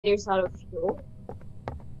There's out of fuel.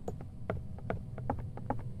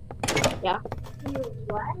 Yeah.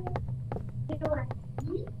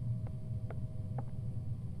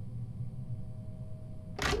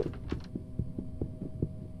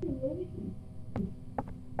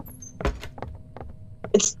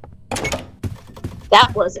 It's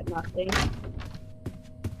that wasn't nothing.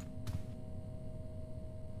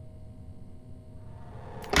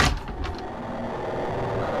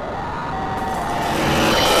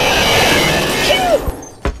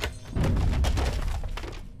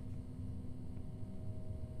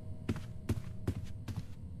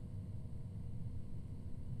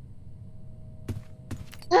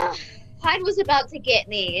 Hyde was about to get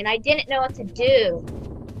me, and I didn't know what to do.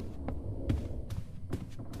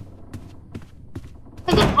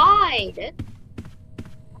 Because of Hyde.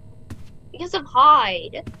 Because of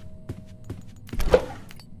Hyde.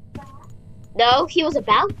 No, he was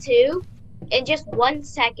about to. In just 1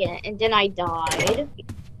 second, and then I died.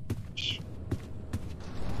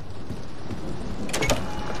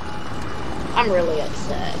 I'm really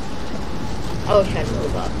upset. I wish I had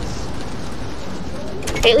Robux.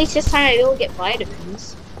 At least this time I will get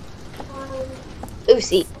vitamins. Ooh,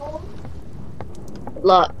 see. Good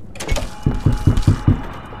luck.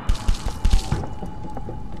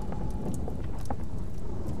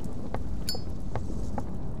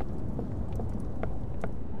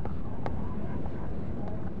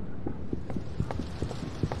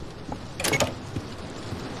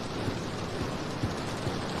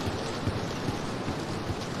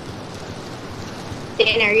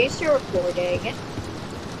 Dan, are you still recording?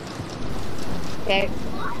 Okay.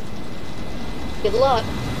 Good luck.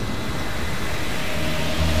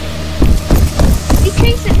 These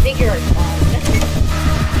things and figure are fun.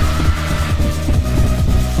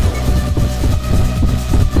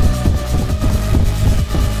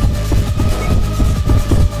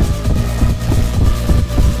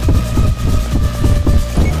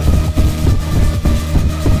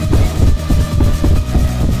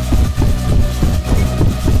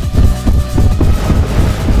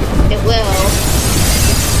 It will.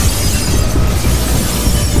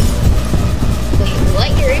 What?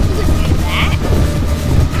 You're able to do that?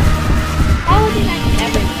 How did I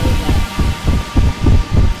ever know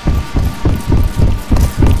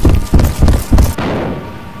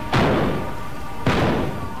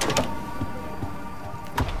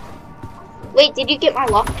that? Wait, did you get my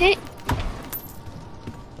lockpick?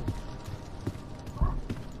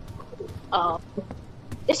 Oh.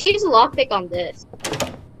 Just use a lockpick on this.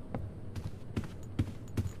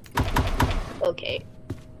 Okay.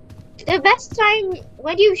 The best time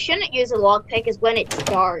when you shouldn't use a lockpick is when it's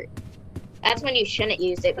dark. That's when you shouldn't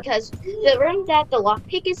use it because the room that the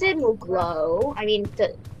lockpick is in will glow. I mean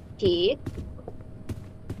the key.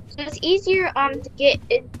 So it's easier to get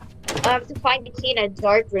it to find the key in a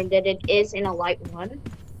dark room than it is in a light one.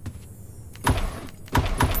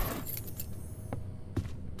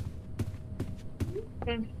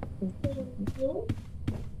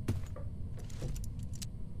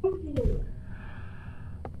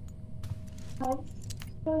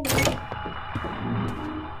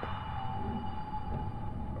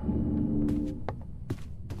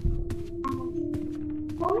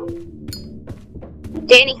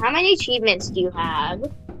 Danny, how many achievements do you have?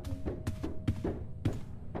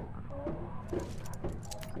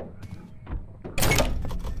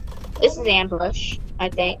 This is ambush, I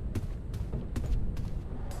think.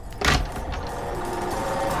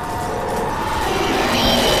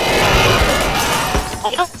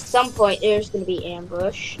 I know at some point there's gonna be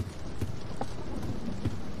ambush.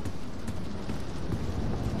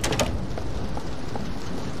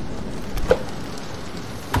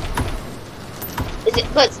 Is it?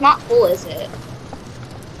 But it's not full, is it?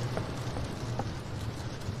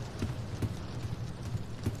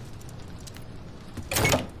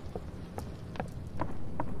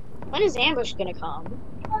 When is ambush gonna come?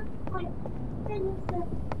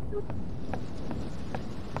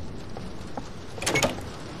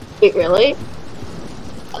 Wait, really?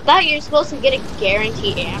 I thought you were supposed to get a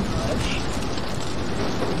guaranteed ambush.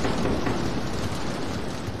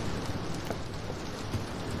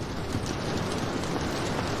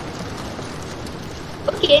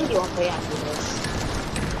 What game do you want to play after this?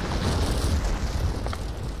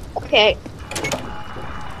 Okay.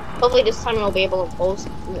 Hopefully this time we'll be able to both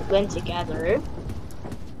win together.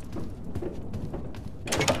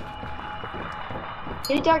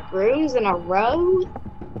 2 dark rooms in a row?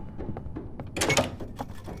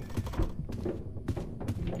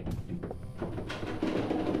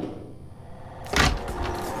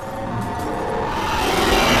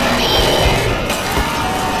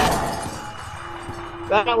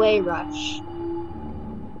 Runaway rush.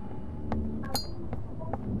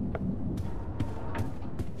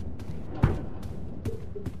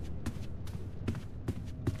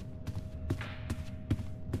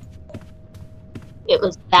 It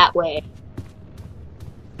was that way.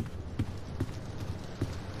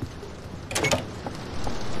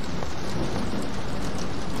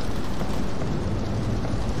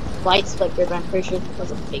 Lights flickered, but I'm pretty sure it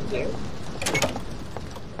was a figure.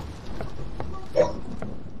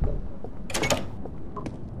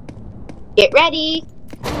 Get ready!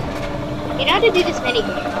 You know how to do this mini game,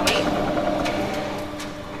 right?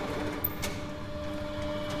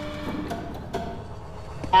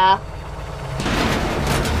 Yeah.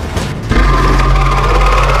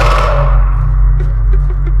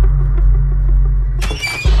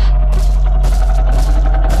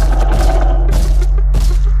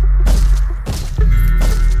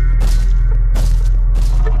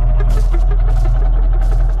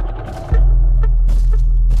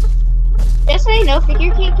 Just so you know,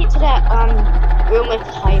 figure can't get to that room with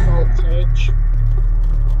high voltage.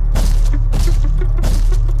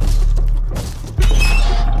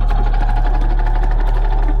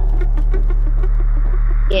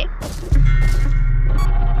 Yeah.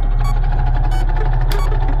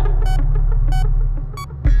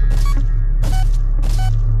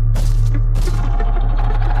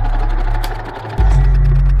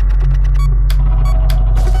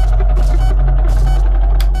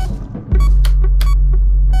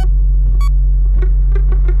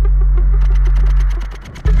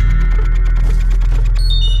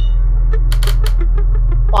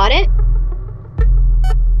 Bought it?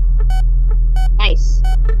 Nice.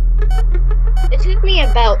 It took me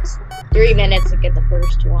about 3 minutes to get the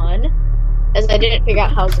first one, as I didn't figure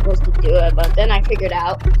out how I was supposed to do it, but then I figured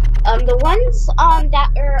out. The ones, that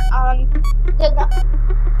are,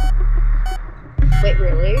 wait,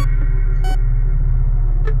 really?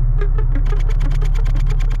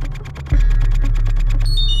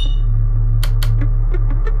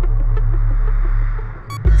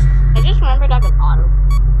 I just remembered I have an auto.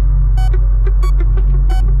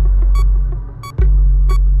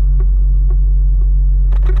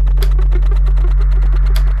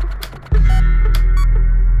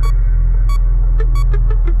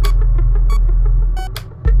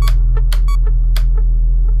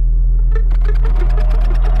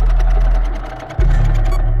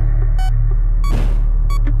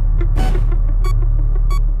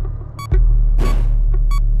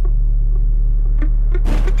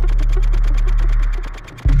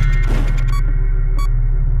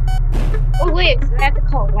 Oh wait, I have to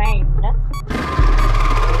call Wayne.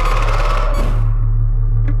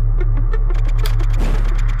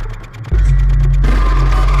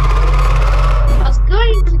 I was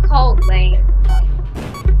going to call Wayne.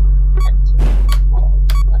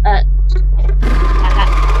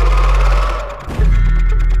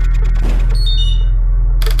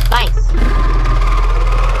 Nice.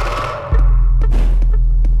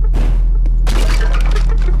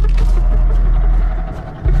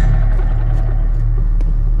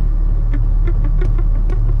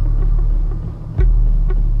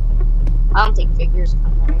 I don't think figures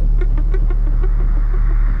come right.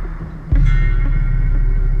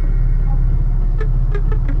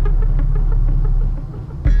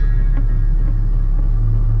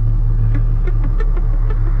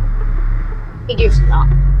 Figures not.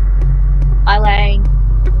 Bye, Lang.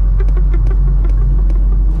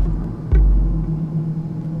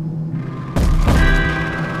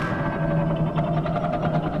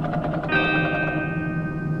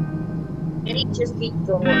 And it just beat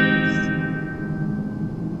doors.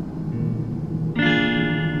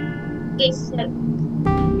 Okay, so